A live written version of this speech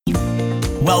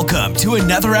Welcome to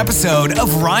another episode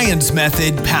of Ryan's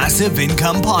Method Passive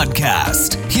Income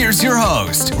Podcast. Here's your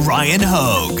host, Ryan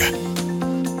Hogue.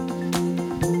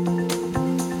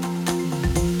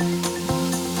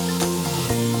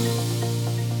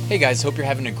 Hey guys, hope you're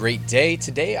having a great day.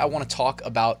 Today I want to talk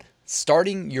about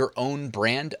starting your own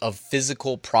brand of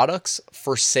physical products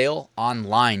for sale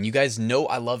online. You guys know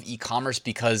I love e-commerce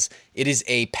because it is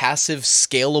a passive,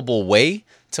 scalable way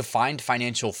to find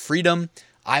financial freedom.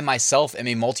 I myself am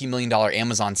a multi-million-dollar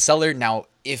Amazon seller. Now,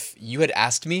 if you had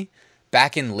asked me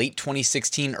back in late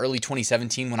 2016, early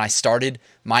 2017, when I started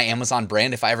my Amazon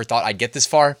brand, if I ever thought I'd get this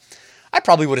far, I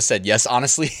probably would have said yes,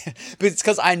 honestly. But it's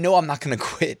because I know I'm not going to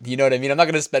quit. You know what I mean? I'm not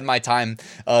going to spend my time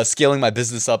scaling my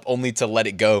business up only to let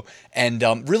it go. And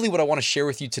really what I want to share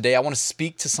with you today, I want to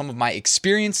speak to some of my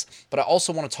experience, but I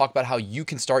also want to talk about how you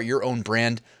can start your own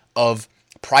brand of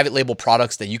private label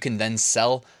products that you can then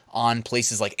sell on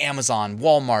places like Amazon,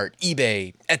 Walmart,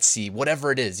 eBay, Etsy,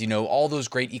 whatever it is, all those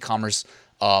great e-commerce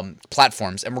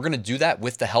platforms. And we're going to do that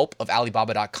with the help of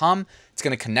Alibaba.com. It's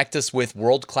going to connect us with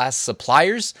world-class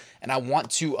suppliers. And I want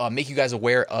to make you guys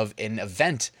aware of an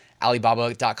event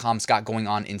Alibaba.com's got going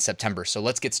on in September. So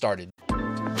let's get started.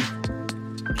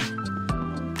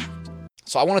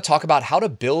 So I want to talk about how to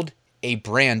build a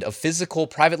brand of physical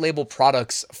private label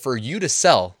products for you to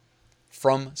sell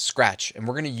from scratch. And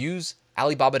we're going to use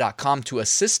Alibaba.com to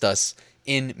assist us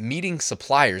in meeting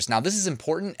suppliers. Now, this is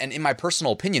important, and in my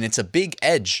personal opinion, it's a big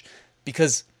edge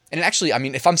because, and actually,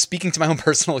 if I'm speaking to my own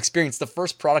personal experience, the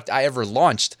first product I ever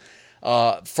launched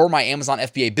for my Amazon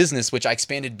FBA business, which I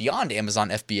expanded beyond Amazon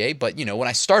FBA, but when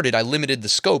I started, I limited the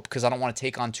scope because I don't want to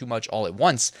take on too much all at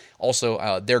once.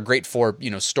 Also, they're great for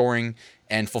storing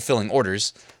and fulfilling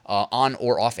orders on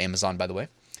or off Amazon, by the way.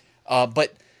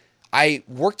 But I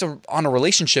worked on a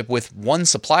relationship with one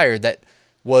supplier that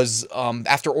was,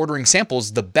 after ordering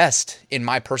samples, the best, in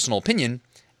my personal opinion,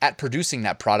 at producing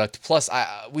that product. Plus,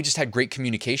 we just had great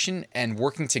communication, and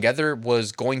working together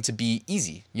was going to be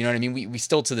easy. You know what I mean? We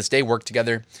still, to this day, work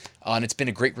together, and it's been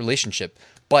a great relationship.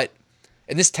 But,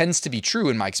 and this tends to be true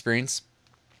in my experience,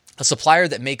 a supplier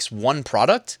that makes one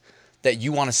product that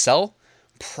you want to sell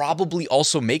probably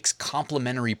also makes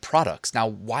complementary products. Now,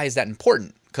 why is that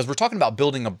important? Because we're talking about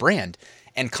building a brand,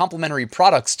 and complementary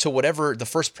products to whatever the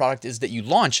first product is that you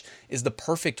launch is the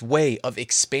perfect way of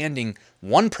expanding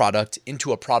one product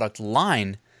into a product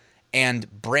line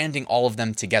and branding all of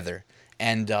them together.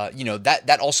 And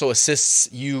that also assists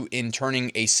you in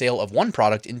turning a sale of one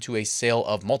product into a sale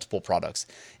of multiple products.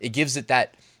 It gives it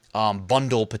that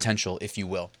bundle potential, if you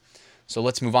will. So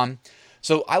let's move on.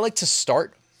 So I like to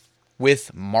start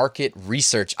with market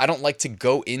research. I don't like to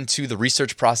go into the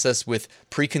research process with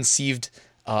preconceived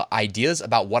ideas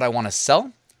about what I want to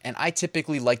sell. And I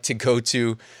typically like to go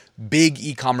to big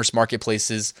e-commerce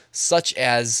marketplaces such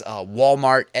as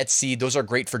Walmart, Etsy. Those are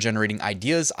great for generating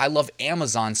ideas. I love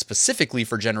Amazon specifically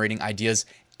for generating ideas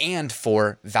and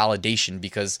for validation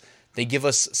because they give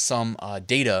us some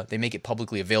data. They make it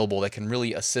publicly available that can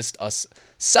really assist us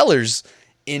sellers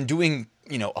in doing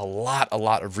a lot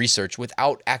of research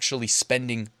without actually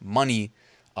spending money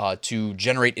to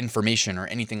generate information or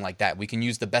anything like that. We can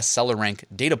use the bestseller rank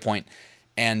data point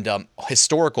and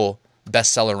historical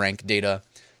bestseller rank data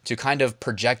to kind of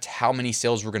project how many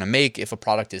sales we're going to make if a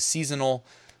product is seasonal,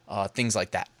 things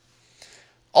like that.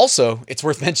 Also, it's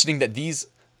worth mentioning that these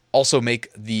also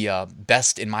make the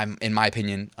best, in my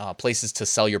opinion, places to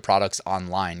sell your products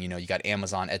online. You got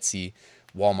Amazon, Etsy,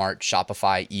 Walmart,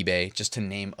 Shopify, eBay, just to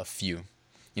name a few.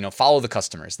 Follow the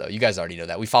customers, though. You guys already know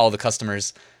that. We follow the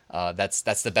customers.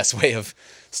 That's the best way of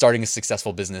starting a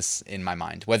successful business in my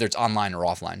mind, whether it's online or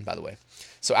offline, by the way.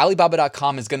 So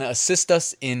Alibaba.com is going to assist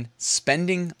us in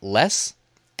spending less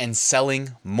and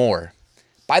selling more.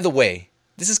 By the way,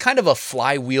 this is kind of a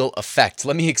flywheel effect.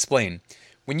 Let me explain.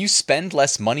 When you spend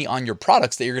less money on your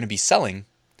products that you're going to be selling,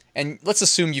 and let's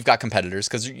assume you've got competitors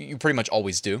because you pretty much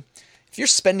always do. If you're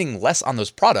spending less on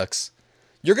those products,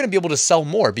 you're going to be able to sell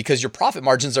more because your profit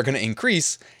margins are going to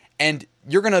increase and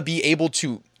you're going to be able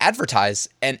to advertise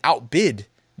and outbid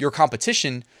your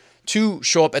competition to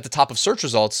show up at the top of search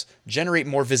results, generate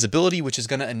more visibility, which is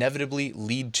going to inevitably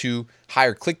lead to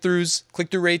higher click-through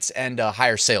rates, and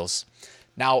higher sales.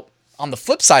 Now, on the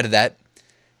flip side of that,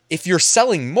 if you're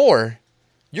selling more,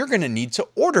 you're going to need to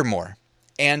order more.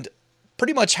 And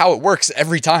pretty much how it works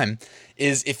every time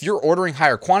is if you're ordering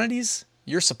higher quantities,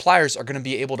 your suppliers are going to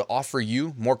be able to offer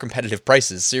you more competitive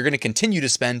prices. So you're going to continue to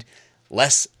spend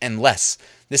less and less.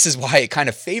 This is why it kind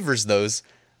of favors those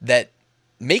that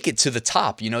make it to the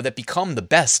top, that become the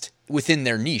best within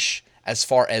their niche as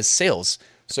far as sales.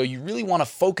 So you really want to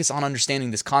focus on understanding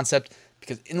this concept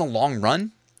because in the long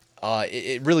run,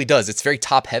 It really does. It's very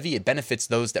top heavy. It benefits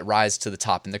those that rise to the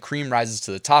top, and the cream rises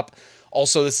to the top.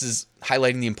 Also, this is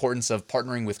highlighting the importance of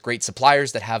partnering with great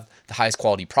suppliers that have the highest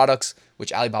quality products,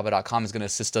 which Alibaba.com is going to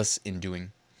assist us in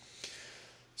doing.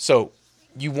 So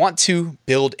you want to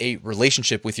build a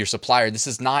relationship with your supplier. This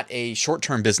is not a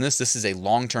short-term business. This is a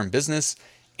long-term business.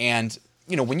 And,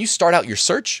 when you start out your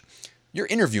search, you're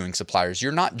interviewing suppliers.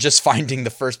 You're not just finding the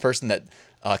first person that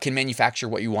can manufacture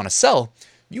what you want to sell.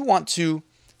 You want to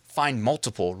find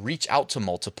multiple, reach out to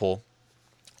multiple,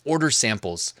 order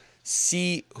samples,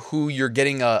 see who you're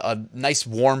getting a nice,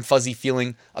 warm, fuzzy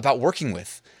feeling about working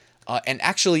with. And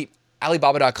actually,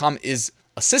 Alibaba.com is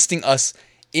assisting us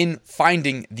in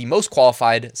finding the most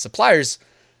qualified suppliers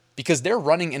because they're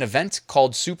running an event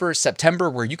called Super September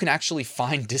where you can actually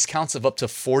find discounts of up to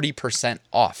 40%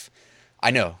 off. I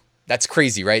know, that's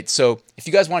crazy, right? So if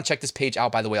you guys want to check this page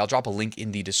out, by the way, I'll drop a link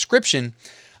in the description.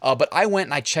 But I went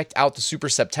and I checked out the Super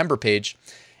September page,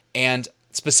 and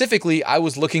specifically, I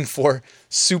was looking for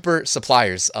super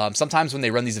suppliers. Sometimes when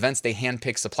they run these events, they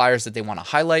handpick suppliers that they want to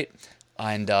highlight,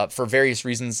 and for various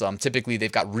reasons, typically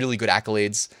they've got really good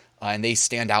accolades, and they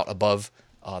stand out above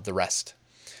the rest.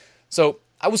 So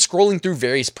I was scrolling through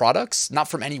various products, not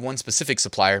from any one specific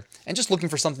supplier, and just looking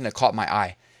for something that caught my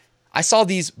eye. I saw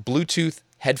these Bluetooth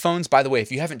headphones. By the way,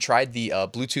 if you haven't tried the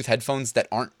Bluetooth headphones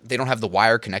they don't have the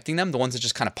wire connecting them, the ones that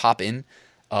just kind of pop in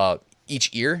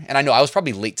each ear. And I know I was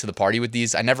probably late to the party with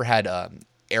these. I never had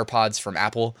AirPods from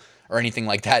Apple or anything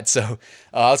like that, so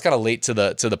I was kind of late to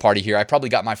the party here. I probably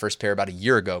got my first pair about a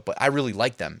year ago, but I really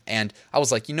like them. And I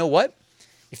was like, you know what?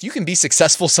 If you can be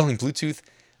successful selling Bluetooth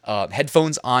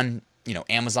headphones on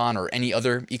Amazon or any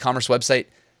other e-commerce website,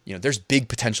 there's big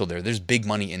potential there. There's big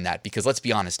money in that because let's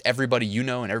be honest, everybody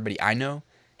and everybody I know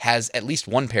has at least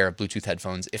one pair of Bluetooth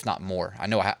headphones, if not more. I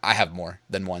know I have more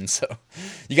than one, so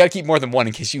you got to keep more than one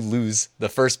in case you lose the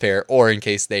first pair or in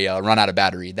case they run out of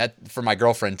battery. That for my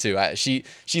girlfriend too. She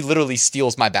literally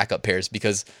steals my backup pairs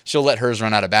because she'll let hers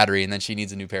run out of battery and then she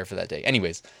needs a new pair for that day.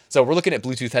 Anyways, so we're looking at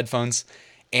Bluetooth headphones,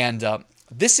 and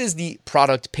this is the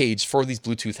product page for these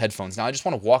Bluetooth headphones. Now, I just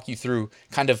want to walk you through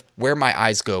kind of where my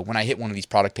eyes go when I hit one of these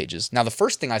product pages. Now, the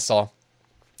first thing I saw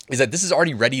is that this is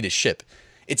already ready to ship.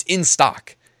 It's in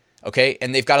stock, okay?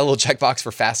 And they've got a little checkbox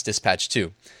for fast dispatch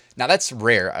too. Now, that's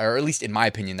rare, or at least in my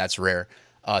opinion, that's rare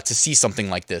to see something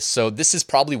like this. So this is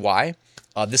probably why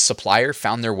this supplier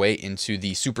found their way into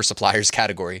the super suppliers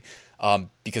category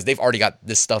because they've already got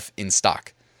this stuff in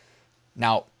stock.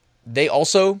 Now, they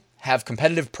also have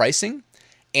competitive pricing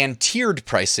and tiered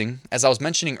pricing. As I was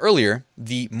mentioning earlier,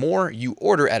 the more you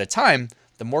order at a time,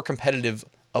 the more competitive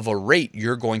of a rate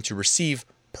you're going to receive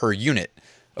per unit.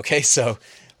 Okay, so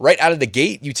right out of the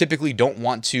gate, you typically don't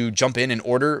want to jump in and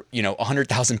order,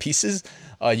 100,000 pieces.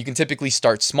 You can typically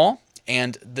start small,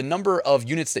 and the number of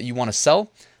units that you want to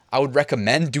sell, I would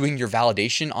recommend doing your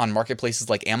validation on marketplaces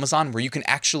like Amazon, where you can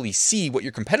actually see what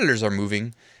your competitors are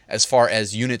moving as far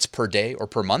as units per day or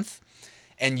per month,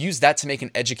 and use that to make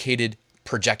an educated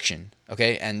projection,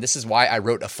 okay? And this is why I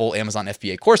wrote a full Amazon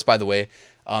FBA course, by the way,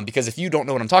 because if you don't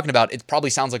know what I'm talking about, it probably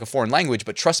sounds like a foreign language,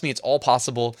 but trust me, it's all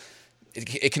possible.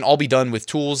 It can all be done with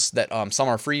tools that some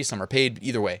are free, some are paid,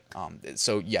 either way.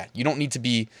 So yeah, you don't need to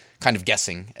be kind of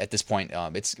guessing at this point.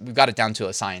 We've got it down to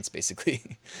a science, basically.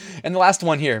 And the last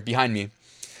one here behind me,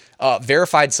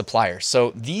 verified supplier.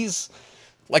 So these,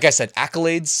 like I said,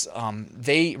 accolades,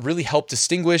 they really help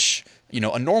distinguish,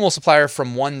 a normal supplier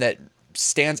from one that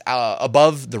stands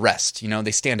above the rest.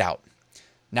 They stand out.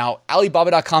 Now,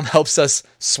 Alibaba.com helps us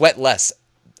sweat less.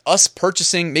 Us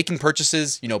making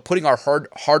purchases, putting our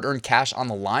hard-earned cash on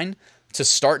the line to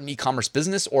start an e-commerce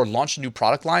business or launch a new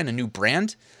product line, a new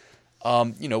brand.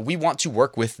 We want to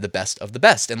work with the best of the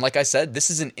best. And like I said, this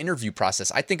is an interview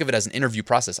process. I think of it as an interview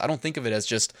process. I don't think of it as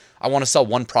just, I want to sell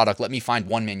one product, let me find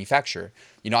one manufacturer.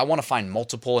 I want to find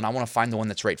multiple, and I want to find the one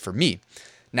that's right for me.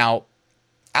 Now,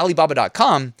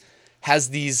 Alibaba.com has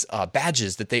these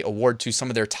badges that they award to some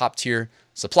of their top tier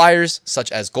suppliers, such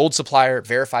as Gold Supplier,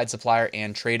 Verified Supplier,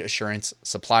 and Trade Assurance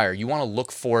Supplier. You want to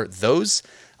look for those.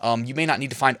 You may not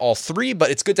need to find all three, but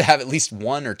it's good to have at least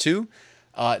one or two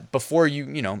before you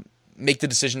make the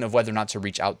decision of whether or not to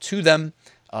reach out to them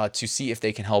to see if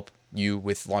they can help you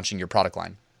with launching your product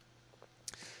line.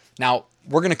 Now,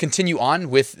 we're going to continue on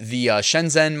with the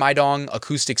Shenzhen Maidong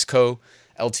Acoustics Co.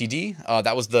 Ltd.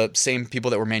 That was the same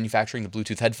people that were manufacturing the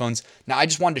Bluetooth headphones. Now, I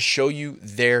just wanted to show you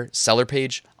their seller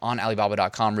page on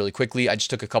Alibaba.com really quickly. I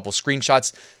just took a couple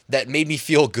screenshots that made me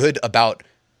feel good about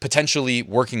potentially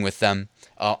working with them.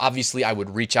 Obviously, I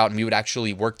would reach out and we would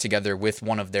actually work together with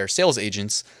one of their sales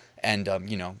agents and,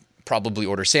 probably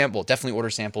definitely order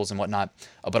samples and whatnot,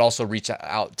 but also reach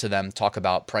out to them, talk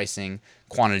about pricing,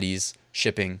 quantities,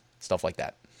 shipping, stuff like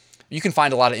that. You can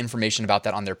find a lot of information about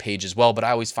that on their page as well, but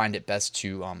I always find it best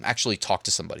to actually talk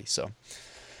to somebody. So,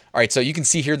 all right, so you can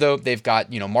see here, though, they've got,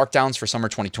 markdowns for summer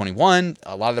 2021.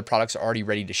 A lot of the products are already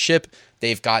ready to ship.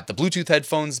 They've got the Bluetooth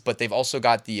headphones, but they've also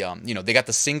got the, they got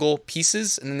the single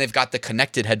pieces, and then they've got the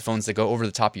connected headphones that go over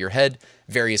the top of your head.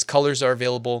 Various colors are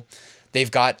available.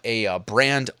 They've got a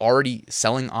brand already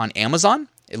selling on Amazon.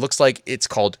 It looks like it's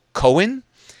called Cohen,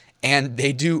 and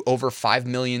they do over 5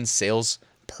 million sales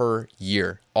per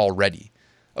year already.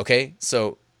 Okay,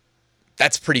 so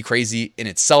that's pretty crazy in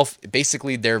itself.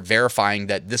 Basically, they're verifying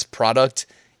that this product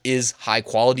is high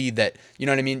quality, that, you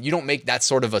know what I mean? You don't make that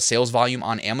sort of a sales volume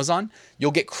on Amazon.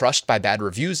 You'll get crushed by bad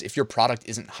reviews if your product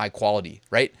isn't high quality,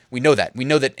 right? We know that. We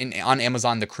know that on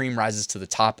Amazon, the cream rises to the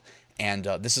top, and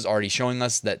this is already showing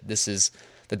us that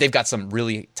that they've got some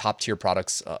really top tier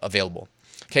products available.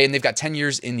 Okay, and they've got 10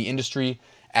 years in the industry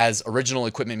as original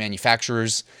equipment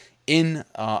manufacturers in,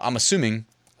 I'm assuming,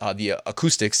 the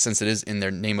acoustics, since it is in their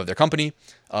name of their company,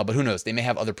 but who knows? They may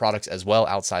have other products as well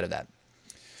outside of that.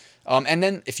 And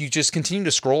then if you just continue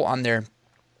to scroll on their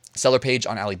seller page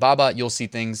on Alibaba, you'll see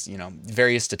things,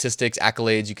 various statistics,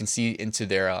 accolades. You can see into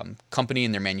their company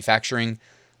and their manufacturing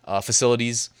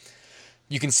facilities.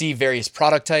 You can see various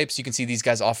product types. You can see these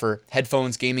guys offer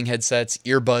headphones, gaming headsets,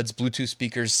 earbuds, Bluetooth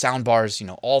speakers, sound bars,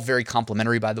 all very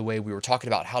complimentary, by the way. We were talking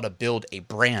about how to build a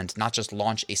brand, not just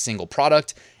launch a single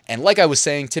product. And like I was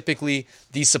saying, typically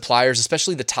these suppliers,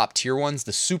 especially the top tier ones,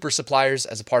 the super suppliers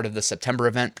as a part of the September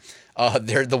event,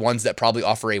 they're the ones that probably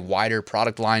offer a wider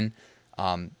product line,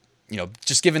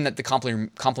 just given that the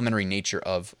complementary nature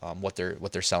of what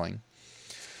they're selling.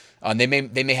 They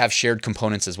may have shared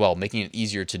components as well, making it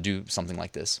easier to do something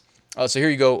like this. So here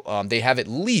you go. They have at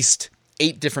least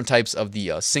 8 different types of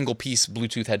the single-piece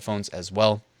Bluetooth headphones as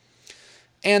well.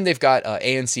 And they've got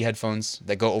ANC headphones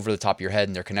that go over the top of your head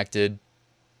and they're connected,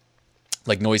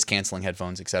 like noise-canceling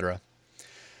headphones, etc.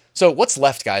 So what's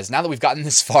left, guys? Now that we've gotten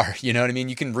this far, you know what I mean?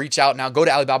 You can reach out now. Go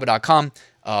to Alibaba.com.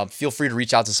 Feel free to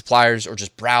reach out to suppliers or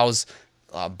just browse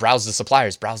the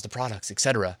suppliers, browse the products,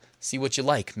 etc. See what you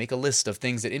like. Make a list of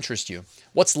things that interest you.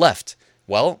 What's left?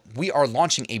 Well, we are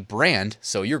launching a brand,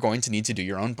 so you're going to need to do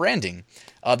your own branding.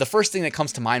 The first thing that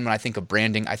comes to mind when I think of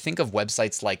branding, I think of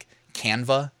websites like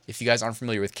Canva, if you guys aren't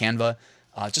familiar with Canva,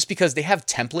 just because they have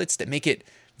templates that make it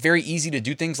very easy to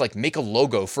do things like make a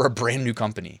logo for a brand new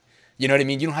company. You know what I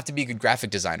mean? You don't have to be a good graphic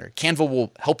designer. Canva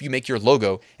will help you make your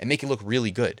logo and make it look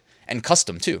really good and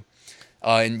custom too.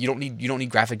 And you don't need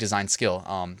graphic design skill.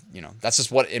 That's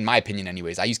just what, in my opinion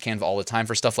anyways, I use Canva all the time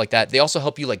for stuff like that. They also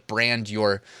help you like brand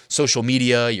your social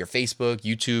media, your Facebook,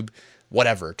 YouTube,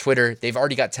 whatever, Twitter. They've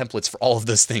already got templates for all of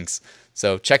those things.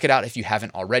 So check it out if you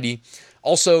haven't already.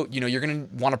 Also, you're going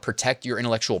to want to protect your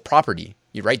intellectual property,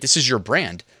 right? This is your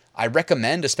brand. I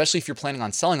recommend, especially if you're planning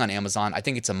on selling on Amazon, I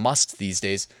think it's a must these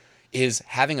days, is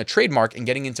having a trademark and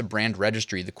getting into brand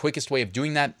registry. The quickest way of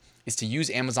doing that is to use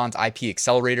Amazon's IP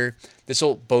Accelerator. This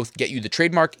will both get you the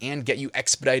trademark and get you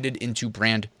expedited into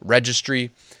brand registry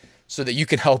so that you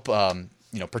can help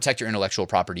protect your intellectual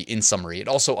property in summary. It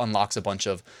also unlocks a bunch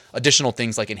of additional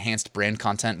things like enhanced brand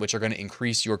content, which are going to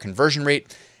increase your conversion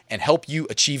rate and help you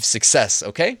achieve success,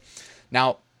 okay?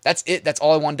 Now, that's it. That's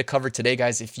all I wanted to cover today,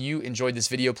 guys. If you enjoyed this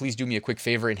video, please do me a quick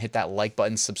favor and hit that like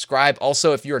button, subscribe.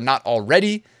 Also, if you are not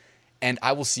already, and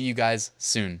I will see you guys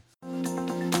soon.